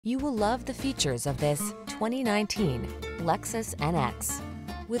You will love the features of this 2019 Lexus NX.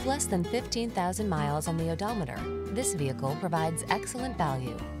 With less than 15,000 miles on the odometer, this vehicle provides excellent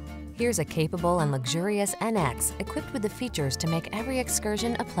value. Here's a capable and luxurious NX equipped with the features to make every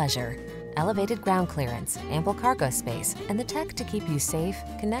excursion a pleasure. Elevated ground clearance, ample cargo space, and the tech to keep you safe,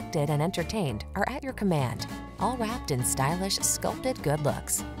 connected, and entertained are at your command, all wrapped in stylish, sculpted good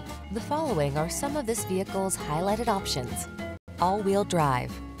looks. The following are some of this vehicle's highlighted options: all-wheel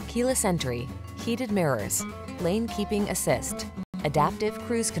drive, keyless entry, heated mirrors, lane keeping assist, adaptive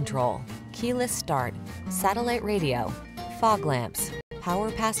cruise control, keyless start, satellite radio, fog lamps,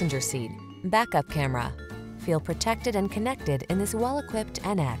 power passenger seat, backup camera. Feel protected and connected in this well-equipped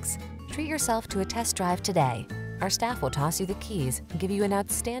NX. Treat yourself to a test drive today. Our staff will toss you the keys and give you an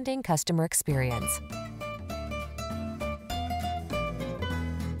outstanding customer experience.